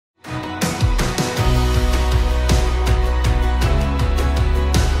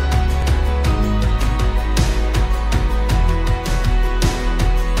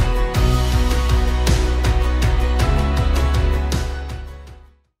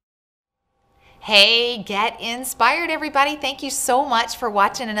Hey, get inspired, everybody. Thank you so much for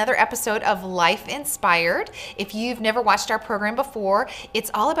watching another episode of Life Inspired. If you've never watched our program before, it's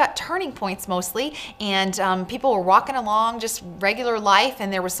all about turning points mostly. And people were walking along just regular life,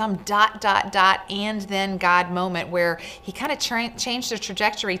 and there was some ... and then God moment where he kind of changed the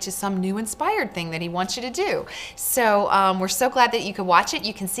trajectory to some new inspired thing that he wants you to do. So we're so glad that you could watch it.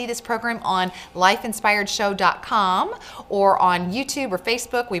 You can see this program on lifeinspiredshow.com or on YouTube or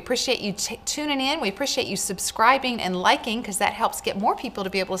Facebook. We appreciate you tuning in. We appreciate you subscribing and liking, because that helps get more people to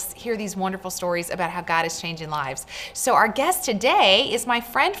be able to hear these wonderful stories about how God is changing lives. So our guest today is my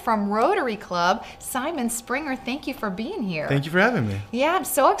friend from Rotary Club, Simon Springer. Thank you for being here. Thank you for having me. Yeah, I'm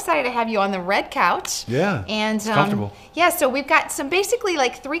so excited to have you on the red couch. Yeah, and it's comfortable. Yeah, so we've got some basically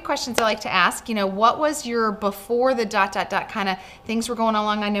like 3 questions I like to ask. You know, what was your before the ... kind of things were going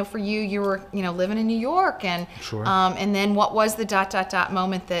along? I know for you, you were living in New York, and sure. And then what was the ...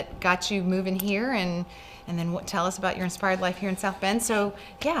 moment that got you moving here, and then tell us about your inspired life here in South Bend. So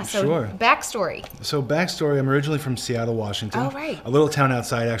yeah, so sure. Backstory. So backstory, I'm originally from Seattle, Washington. Oh, right. A little town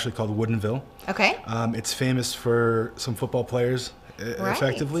outside actually called Woodinville. Okay. It's famous for some football players, Right.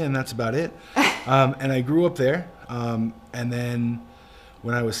 effectively, and that's about it. And I grew up there, and then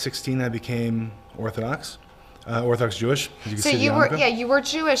when I was 16, I became Orthodox Jewish. As you can So see the you were yarmulke. you were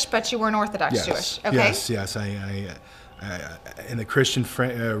Jewish, but you weren't Orthodox Yes. Jewish. Okay. Yes. I in the Christian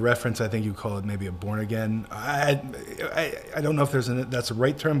reference, I think you call it maybe a born again. I don't know if that's a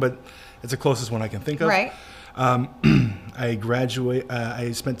right term, but it's the closest one I can think of. Right. I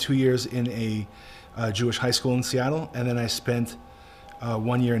spent 2 years in a Jewish high school in Seattle, and then I spent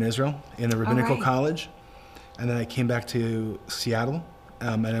 1 year in Israel in a rabbinical right. college, and then I came back to Seattle,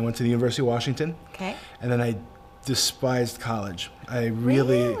 and I went to the University of Washington. Okay. And then I despised college. I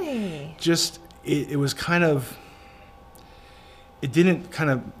really? Just it was kind of. It didn't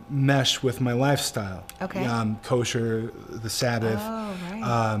kind of mesh with my lifestyle. Okay. Kosher, the Sabbath, Oh,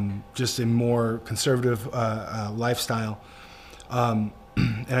 right. just a more conservative lifestyle. And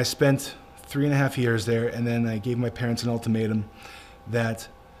I spent 3.5 years there, and then I gave my parents an ultimatum that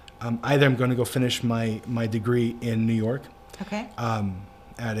either I'm going to go finish my degree in New York Okay.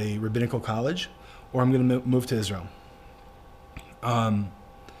 at a rabbinical college, or I'm going to move to Israel,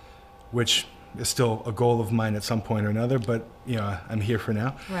 which is still a goal of mine at some point or another, but I'm here for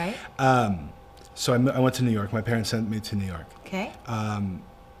now. Right. So I went to New York. My parents sent me to New York. Okay.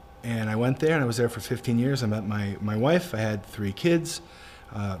 And I went there, and I was there for 15 years. I met my wife. I had 3 kids,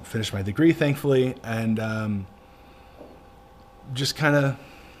 finished my degree, thankfully, and just kind of,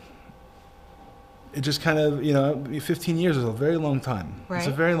 15 years is a very long time. Right. It's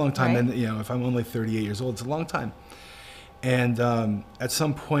a very long time, Right. and if I'm only 38 years old, it's a long time. And at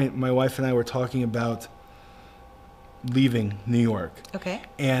some point, my wife and I were talking about leaving New York. Okay.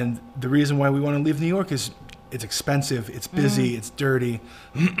 And the reason why we want to leave New York is it's expensive, it's busy, it's dirty.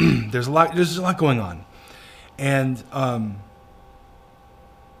 There's a lot going on. And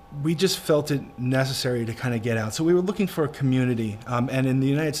we just felt it necessary to kind of get out. So we were looking for a community. And in the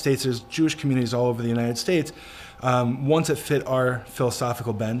United States, there's Jewish communities all over the United States, ones that fit our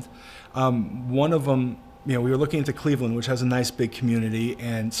philosophical bend. One of them, we were looking into Cleveland, which has a nice big community,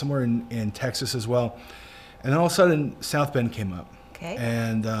 and somewhere in Texas as well. And then all of a sudden, South Bend came up. Okay.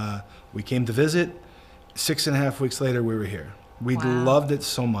 And we came to visit. 6.5 weeks later, we were here. We Wow. loved it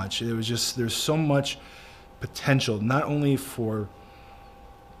so much. It was just, there's so much potential, not only for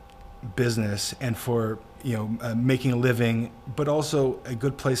business and for making a living, but also a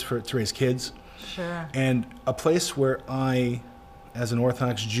good place to raise kids. Sure. And a place where I, as an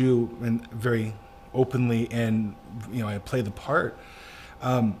Orthodox Jew, and very openly, and I play the part,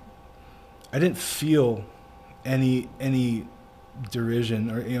 I didn't feel any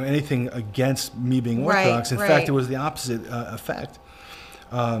derision or anything against me being Orthodox. Right, In fact, right. it was the opposite effect.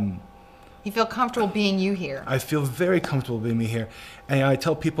 You feel comfortable being you here. I feel very comfortable being me here, and I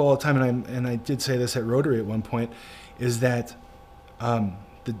tell people all the time, and I did say this at Rotary at one point, is that the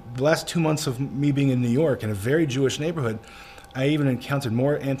last 2 months of me being in New York in a very Jewish neighborhood, I even encountered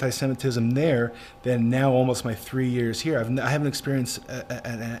more anti-Semitism there than now almost my 3 years here. I haven't experienced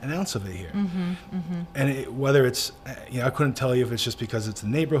an ounce of it here. Mm-hmm, mm-hmm. And whether it's, I couldn't tell you if it's just because it's the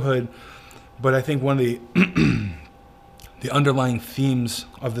neighborhood, but I think one of the underlying themes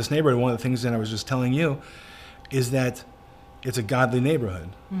of this neighborhood, one of the things that I was just telling you, is that it's a godly neighborhood.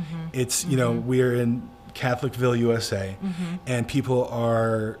 Mm-hmm. It's, we're in Catholicville, USA, and people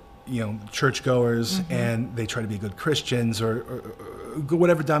are churchgoers, and they try to be good Christians or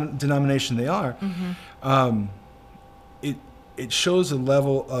whatever denomination they are. It shows a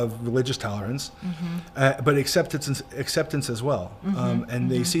level of religious tolerance, but acceptance as well.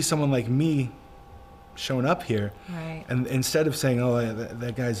 And they see someone like me showing up here. Right. And instead of saying, oh,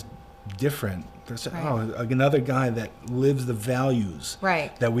 that guy's different, they're saying, oh, another guy that lives the values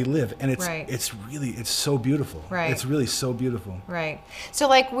that we live. And it's so beautiful. Right. It's really so beautiful. Right. So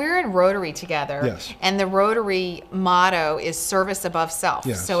like we're in Rotary together. Yes. And the Rotary motto is service above self.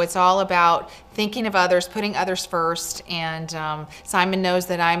 Yes. So it's all about thinking of others, putting others first. And Simon knows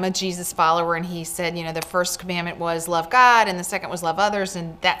that I'm a Jesus follower, and he said, you know, the first commandment was love God, and the second was love others.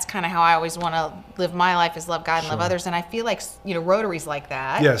 And that's kind of how I always want to live my life, is love God and love others. And I feel like, you know, Rotary's like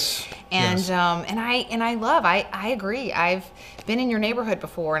that. Yes. And yes. I agree. I've been in your neighborhood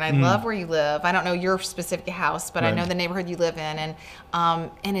before, and I love where you live. I don't know your specific house, but I know the neighborhood you live in,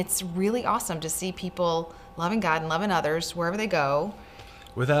 and it's really awesome to see people loving God and loving others wherever they go.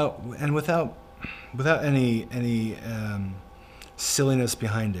 Without any silliness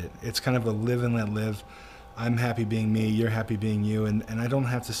behind it. It's kind of a live and let live. I'm happy being me, you're happy being you, and I don't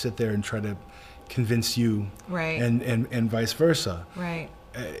have to sit there and try to convince you, and vice versa. Right.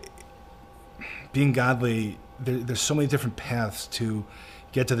 Being godly, there's so many different paths to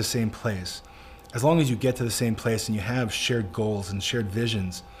get to the same place. As long as you get to the same place and you have shared goals and shared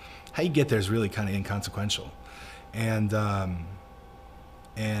visions, how you get there is really kind of inconsequential. And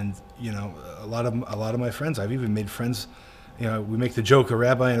you know, a lot of my friends, I've even made friends. You know, we make the joke: a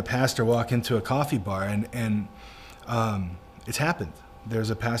rabbi and a pastor walk into a coffee bar, and it's happened. There's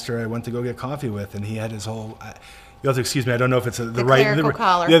a pastor I went to go get coffee with, and he had his whole. You'll have to excuse me. I don't know if it's the right clerical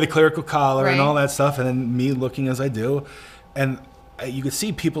collar. Yeah, the clerical collar and all that stuff, and then me looking as I do, and you could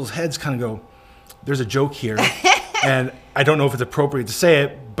see people's heads kind of go, "There's a joke here," and I don't know if it's appropriate to say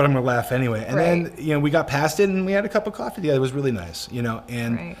it, but I'm gonna laugh anyway. And then, you know, we got past it and we had a cup of coffee together. It was really nice, you know.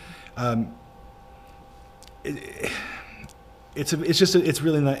 And it's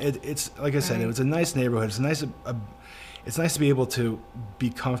really nice. It's like I said, it was a nice neighborhood. It's nice. It's nice to be able to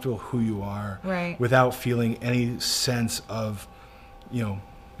be comfortable who you are, without feeling any sense of, you know,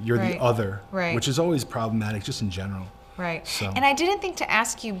 you're the other, which is always problematic, just in general. Right. So. And I didn't think to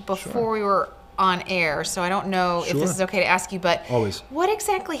ask you before we were on air, so I don't know if this is okay to ask you, but what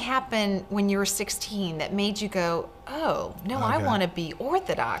exactly happened when you were 16 that made you go, oh, no, I want to be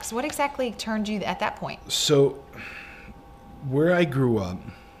Orthodox? What exactly turned you at that point? So, where I grew up,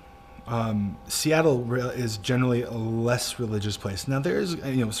 Seattle is generally a less religious place. Now, there's,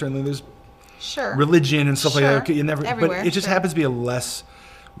 you know, certainly there's religion and stuff like that. You never, everywhere, but it just happens to be a less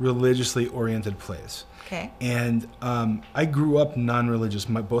religiously oriented place. Okay. And I grew up non-religious.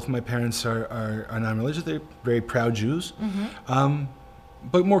 Both of my parents are non-religious. They're very proud Jews,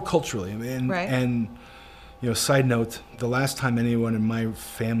 but more culturally. And you know, side note: the last time anyone in my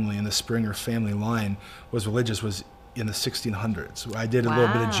family, in the Springer family line, was religious was in the 1600s. I did a little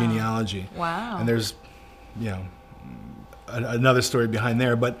bit of genealogy. Wow. And there's, you know, another story behind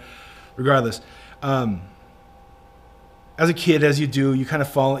there. But regardless. As a kid, as you do, you kind of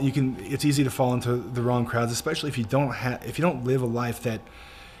fall. It's easy to fall into the wrong crowds, especially if you don't live a life that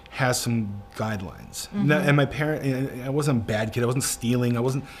has some guidelines. And my parent, I wasn't a bad kid. I wasn't stealing. I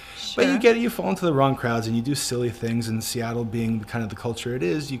wasn't. But you get it. You fall into the wrong crowds, and you do silly things. And Seattle being kind of the culture it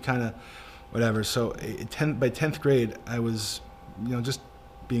is, you kind of, whatever. So by 10th grade, I was, you know, just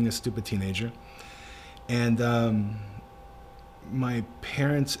being a stupid teenager, and my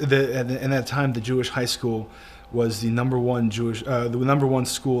parents. In that time, the Jewish high school was the number one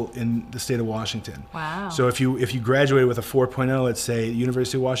school in the state of Washington. Wow. So if you graduated with a 4.0, let's say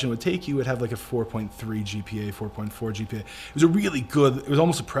University of Washington would take you, would have like a 4.3 GPA, 4.4 GPA. It was a really good, it was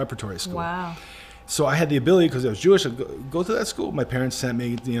almost a preparatory school. Wow. So I had the ability, because I was Jewish, to go to that school. My parents sent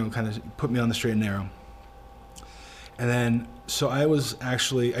me, you know, kind of put me on the straight and narrow. And then, so I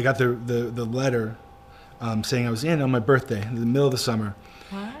got the letter saying I was in on my birthday, in the middle of the summer.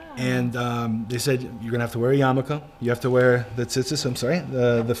 Wow. And they said, you're going to have to wear a yarmulke. You have to wear the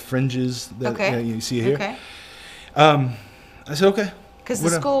tzitzis, the fringes that you see here. Okay. I said, okay. Because the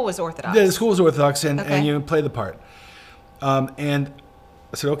school was Orthodox. Yeah, the school was Orthodox, and you play the part. And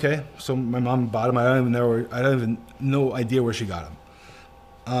I said, okay. So my mom bought them. I don't even no idea where she got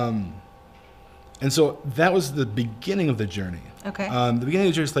them. And so that was the beginning of the journey. Okay. The beginning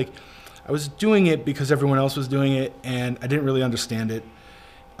of the journey is like, I was doing it because everyone else was doing it, and I didn't really understand it.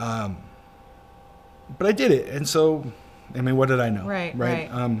 But I did it, and so, I mean, what did I know? Right.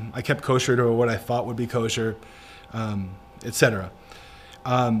 I kept kosher to what I thought would be kosher, etc.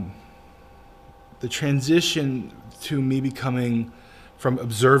 The transition to me becoming from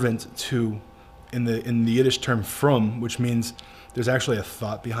observant to, in the Yiddish term, frum, which means there's actually a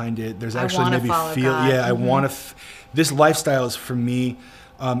thought behind it. There's actually maybe feel. God. Yeah, I want to. This lifestyle is for me.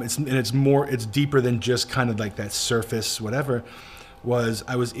 It's deeper than just kind of like that surface, whatever. was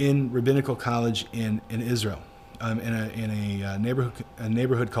I was in rabbinical college in Israel, in a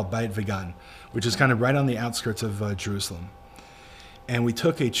neighborhood called Beit Vegan, which is kind of right on the outskirts of Jerusalem. And we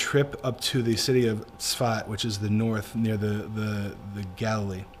took a trip up to the city of Tzfat, which is the north near the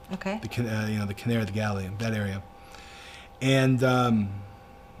Galilee. Okay. The Canary of the Galilee, that area. And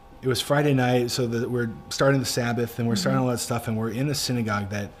it was Friday night, so that we're starting the Sabbath and we're starting all that stuff, and we're in a synagogue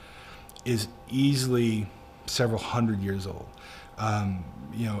that is easily several hundred years old.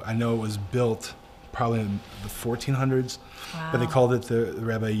 I know it was built probably in the 1400s, but they called it the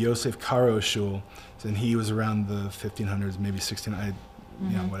Rabbi Yosef Karo Shul, and he was around the 1500s, maybe 1600s,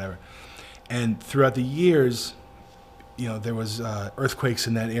 whatever. And throughout the years, there was earthquakes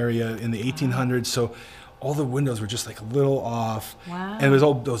in that area in the 1800s, so all the windows were just like a little off. Wow. And it was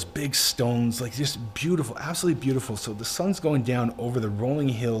all those big stones, like just beautiful, absolutely beautiful. So the sun's going down over the rolling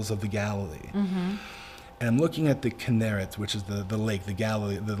hills of the Galilee. And I'm looking at the Kinneret, which is the lake, the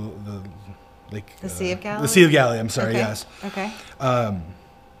Galilee, the lake. The Sea of Galilee? The Sea of Galilee, I'm sorry, Okay. yes. Okay.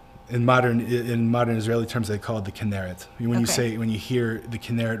 In modern Israeli terms, they call it the Kinneret. When you hear the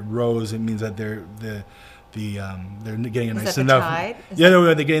Kinneret rose, it means that they're getting a nice enough. Tide?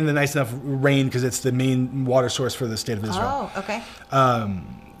 They're getting the nice enough rain because it's the main water source for the state of Israel. Oh, okay.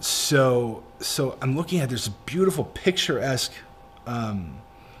 So I'm looking at this beautiful picturesque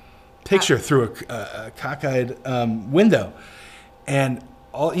picture through a cockeyed window, and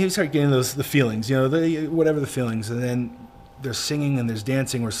you start getting the feelings, whatever the feelings, and then there's singing and there's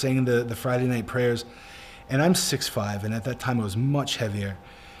dancing. We're saying the Friday night prayers, and I'm 6'5", and at that time I was much heavier.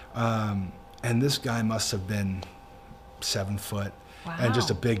 And this guy must have been 7 foot, and just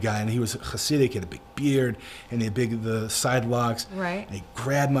a big guy. And he was Hasidic, he had a big beard, and he had the side locks. Right. And he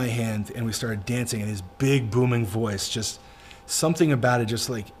grabbed my hand, and we started dancing, and his big booming voice, just something about it, just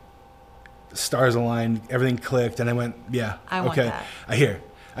like stars aligned, everything clicked, and I went, yeah, I want that. I hear,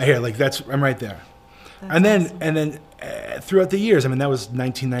 like I'm right there. That's awesome. And then throughout the years, that was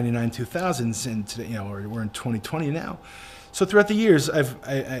 1999, 2000s, and today, we're in 2020 now. So throughout the years,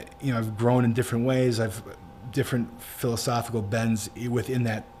 I've grown in different ways. I've different philosophical bends within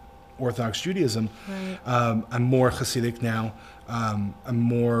that Orthodox Judaism. Right. I'm more Hasidic now. I'm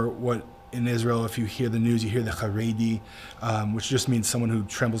more what in Israel, if you hear the news, you hear the Haredi, which just means someone who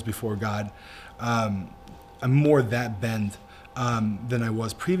trembles before God. I'm more that bend than I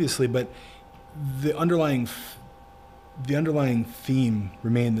was previously, but the underlying theme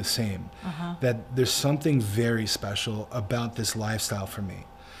remained the same, that there's something very special about this lifestyle for me.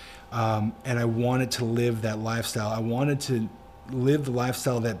 And I wanted to live that lifestyle. I wanted to live the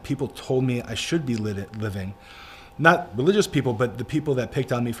lifestyle that people told me I should be living. Not religious people, but the people that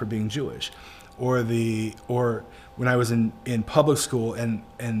picked on me for being Jewish. Or when I was in public school and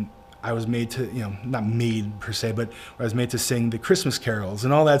I was made to, not made per se, but I was made to sing the Christmas carols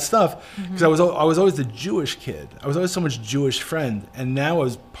and all that stuff, because I was always the Jewish kid. I was always someone's Jewish friend, and now I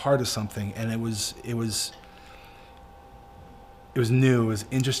was part of something, and it was new, it was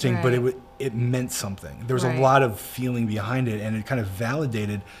interesting, Right. but it meant something. There was Right. a lot of feeling behind it, and it kind of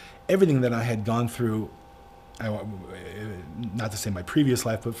validated everything that I had gone through. Not to say my previous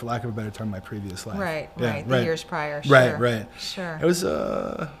life, but for lack of a better term, my previous life. Right, Yeah, right. The years prior. Sure. Right. Sure. It was,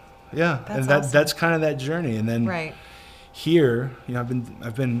 yeah, That's and awesome. that's kind of that journey. And then Right. here,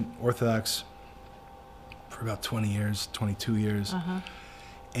 I've been Orthodox for about 20 years, 22 years,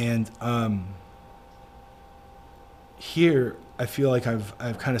 and here I feel like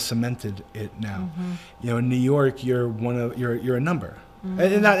I've kind of cemented it now. In New York, you're a number.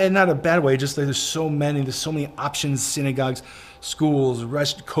 And not a bad way, just like there's so many options, synagogues, schools,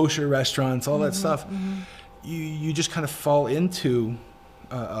 kosher restaurants, all that stuff. You just kind of fall into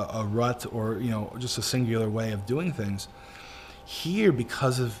a rut or, just a singular way of doing things. Here,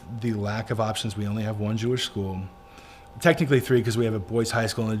 because of the lack of options, we only have one Jewish school. Technically 3, because we have a boys' high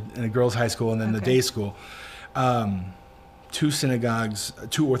school and a girls' high school, and then the Okay. day school. 2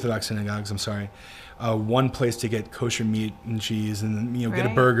 Orthodox synagogues, I'm sorry. 1 place to get kosher meat and cheese and, get a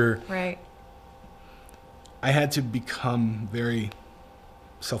Right. burger. Right. I had to become very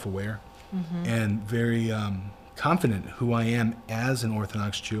self-aware and very confident who I am as an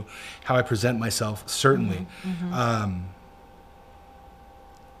Orthodox Jew, how I present myself, certainly.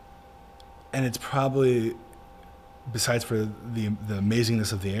 And it's probably, besides for the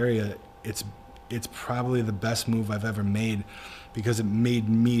amazingness of the area, it's probably the best move I've ever made, because it made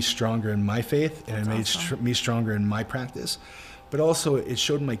me stronger in my faith, and it made me stronger in my practice. But also it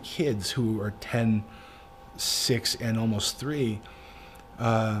showed my kids, who are 10, 6, and almost 3,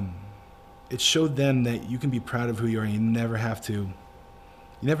 it showed them that you can be proud of who you are. You never have to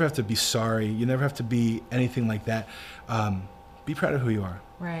be sorry. You never have to be anything like that. be proud of who you are.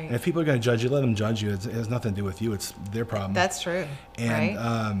 Right. And if people are going to judge you, let them judge you. It has nothing to do with you. It's their problem. That's true. And,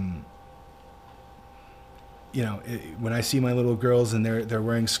 right? You know, when I see my little girls and they're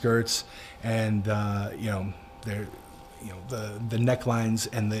wearing skirts and, you know, they're, you know, the necklines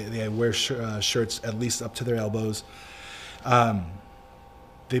and they wear shirts at least up to their elbows,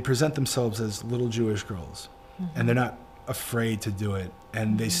 they present themselves as little Jewish girls, and they're not afraid to do it.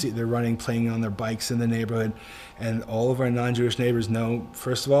 And they're running, playing on their bikes in the neighborhood, and all of our non-Jewish neighbors know,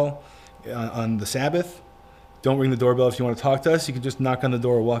 first of all, on the Sabbath, don't ring the doorbell if you want to talk to us. You can just knock on the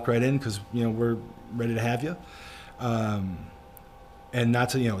door or walk right in, because, you know, we're ready to have you. And not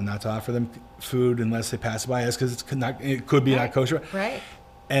to offer them food unless they pass by us, because it could be not kosher. Right.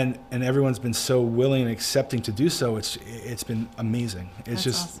 And everyone's been so willing and accepting to do so. It's been amazing. It's That's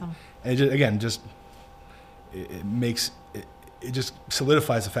just awesome. And it just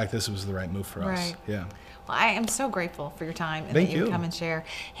solidifies the fact this was the right move for us. Right. Yeah. Well, I am so grateful for your time and Thank that you would you. come and share.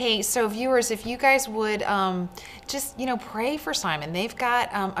 Hey, so viewers, if you guys would just, you know, pray for Simon. They've got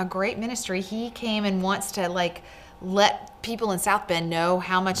a great ministry. He came and wants to let people in South Bend know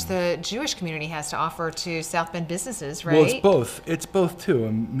how much the Jewish community has to offer to South Bend businesses, right? Well, it's both. It's both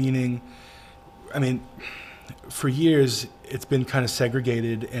too. Meaning, I mean, for years it's been kind of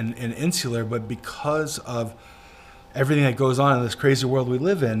segregated and insular, but because of everything that goes on in this crazy world we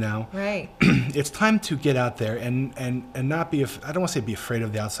live in now, Right. it's time to get out there and not be, I don't want to say be afraid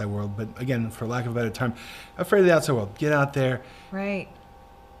of the outside world, but again, for lack of a better term, afraid of the outside world. Get out there. Right.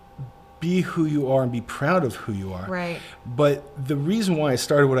 Be who you are and be proud of who you are. Right. But the reason why I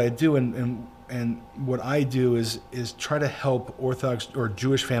started what I do and what I do is try to help Orthodox or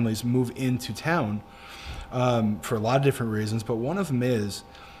Jewish families move into town for a lot of different reasons. But one of them is,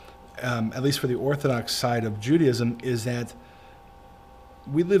 at least for the Orthodox side of Judaism, is that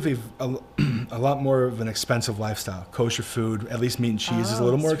we live a lot more of an expensive lifestyle. Kosher food, at least meat and cheese, is a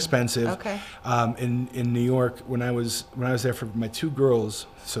little more expensive. Okay. In New York, when I was there for my two girls,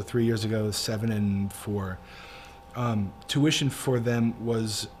 so 3 years ago, 7 and 4, tuition for them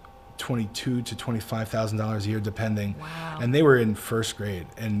was $22,000 to $25,000 a year, depending. Wow. And they were in first grade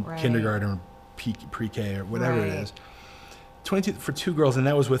and Right. kindergarten or pre-K or whatever it Right. is. 22 for two girls, and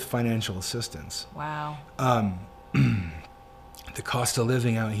that was with financial assistance. Wow. The cost of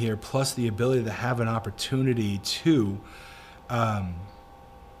living out here, plus the ability to have an opportunity to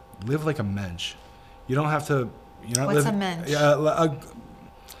live like a mensch. You don't have to. What's a mensch?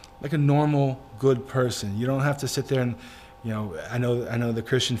 Like a normal, good person. You don't have to sit there and, you know. I know the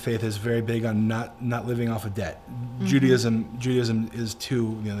Christian faith is very big on not living off of debt. Judaism is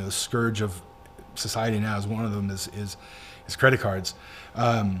too. You know, the scourge of society now is one of them is credit cards,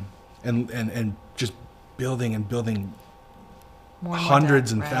 and just building. More and more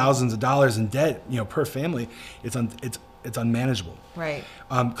Hundreds debt, and right. thousands of dollars in debt, you know, per family. It's unmanageable. Right.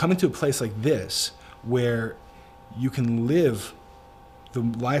 Coming to a place like this where you can live the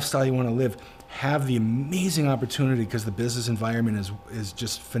lifestyle you want to live, have the amazing opportunity, because the business environment is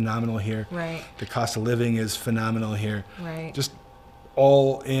just phenomenal here. Right. The cost of living is phenomenal here. Right. Just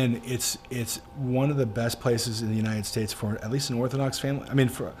all in, it's one of the best places in the United States for at least an Orthodox family. I mean,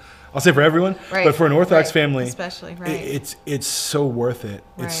 I'll say for everyone, Right. but for an Orthodox Right. family, Especially, right. it's so worth it.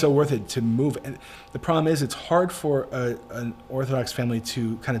 Right. It's so worth it to move. And the problem is, it's hard for an Orthodox family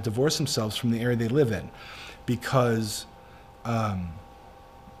to kind of divorce themselves from the area they live in, because the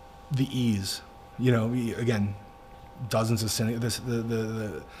ease. You know, again, dozens of synagogues.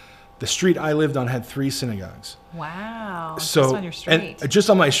 The street I lived on had 3 synagogues. Wow. So, just on your street. and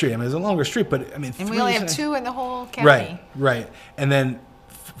just on my street. I mean, it's a longer street, but I mean, And 3 we only have synagogues. 2 in the whole county. Right. And then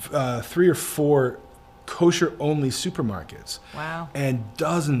 3 or 4 kosher-only supermarkets. Wow. And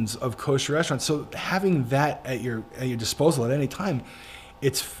dozens of kosher restaurants. So having that at your disposal at any time,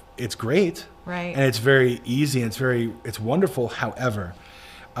 it's great. Right. And it's very easy and it's wonderful. However,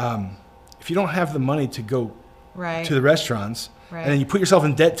 if you don't have the money to go Right. to the restaurants, Right. and then you put yourself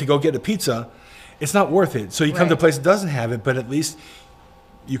in debt to go get a pizza, it's not worth it. So you come to a Right. place that doesn't have it, but at least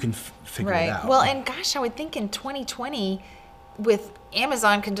you can figure Right. it out. Well, and gosh, I would think in 2020, with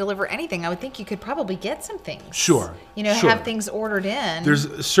Amazon can deliver anything, I would think you could probably get some things. Sure. You know, Sure. have things ordered in.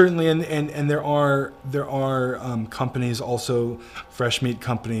 There's certainly, and there are companies also, fresh meat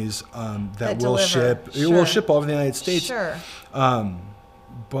companies that will deliver. ship. It Sure. will ship all over the United States. Sure.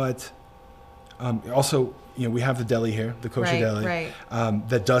 But also, you know, we have the deli here, the kosher Right, deli, right.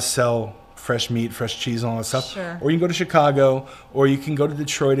 that does sell fresh meat, fresh cheese, and all that stuff. Sure. Or you can go to Chicago, or you can go to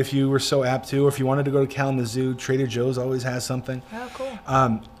Detroit if you were so apt to, or if you wanted to go to Kalamazoo, Trader Joe's always has something. Oh, cool.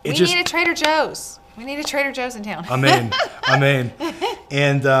 It We just, need a Trader Joe's. We need a Trader Joe's in town. Amen. Amen.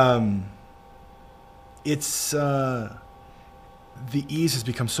 And the ease has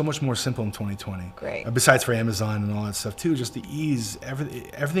become so much more simple in 2020. Great. Besides for Amazon and all that stuff too, just the ease.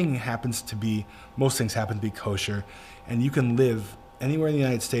 Everything most things happen to be kosher, and you can live anywhere in the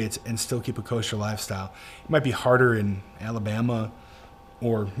United States and still keep a kosher lifestyle. It might be harder in Alabama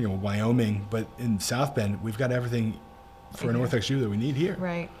or Wyoming, but in South Bend, we've got everything for an Orthodox Jew that we need here.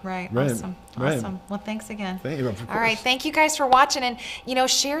 Right. Right. Awesome. Right. Well, thanks again. Thank you. Of course. All right. Thank you guys for watching, and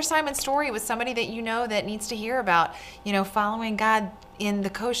share Simon's story with somebody that that needs to hear about following God in the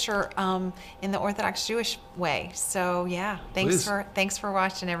kosher, in the Orthodox Jewish way. So yeah, thanks Please. for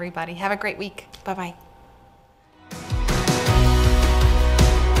watching, everybody. Have a great week. Bye bye.